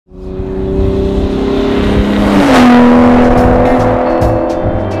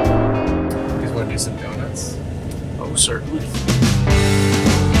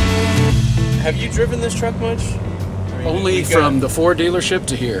truck much? Only from the Ford dealership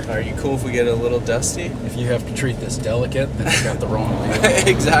to here. Are you cool if we get a little dusty? If you have to treat this delicate, then you got the wrong deal.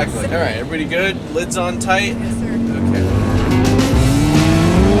 Exactly. All right, everybody good? Lids on tight? Yes, sir. Okay.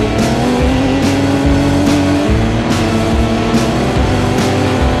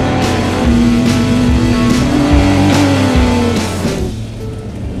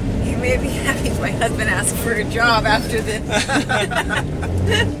 You may be having my husband ask for a job after this.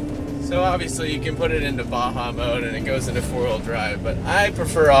 So obviously you can put it into Baja mode and it goes into 4-wheel drive, but I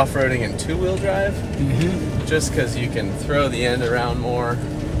prefer off-roading in 2-wheel drive just because you can throw the end around more.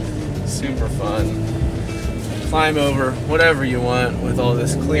 Super fun. Climb over whatever you want with all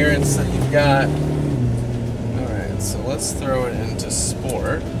this clearance that you've got. Alright, so let's throw it into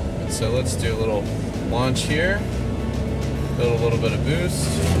sport. So let's do a little launch here. Build a little bit of boost.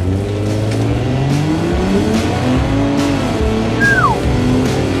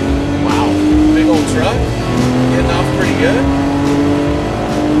 Big old truck, getting off pretty good.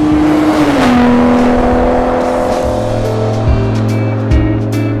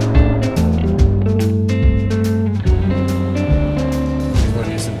 You want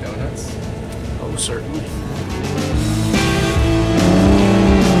to do some donuts? Oh, certainly.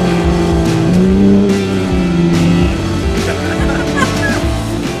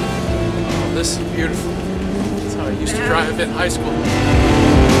 Oh, this is beautiful. That's how I used to drive in high school.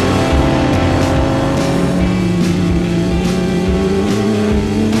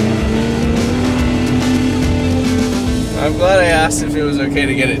 I'm glad I asked if it was okay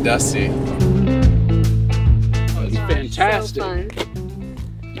to get it dusty. Oh, it's fantastic. So fun.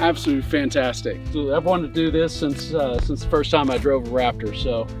 Absolutely fantastic. So I've wanted to do this since the first time I drove a Raptor.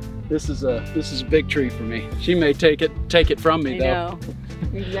 So this is a big treat for me. She may take it from me though. I know.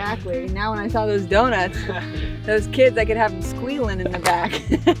 Exactly. Now when I saw those donuts, those kids, I could have them squealing in the back.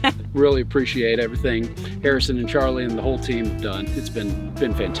 Really appreciate everything Harrison and Charlie and the whole team have done. It's been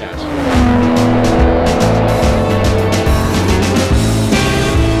fantastic.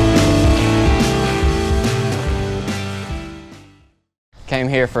 Came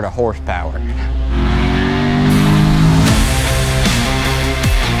here for the horsepower.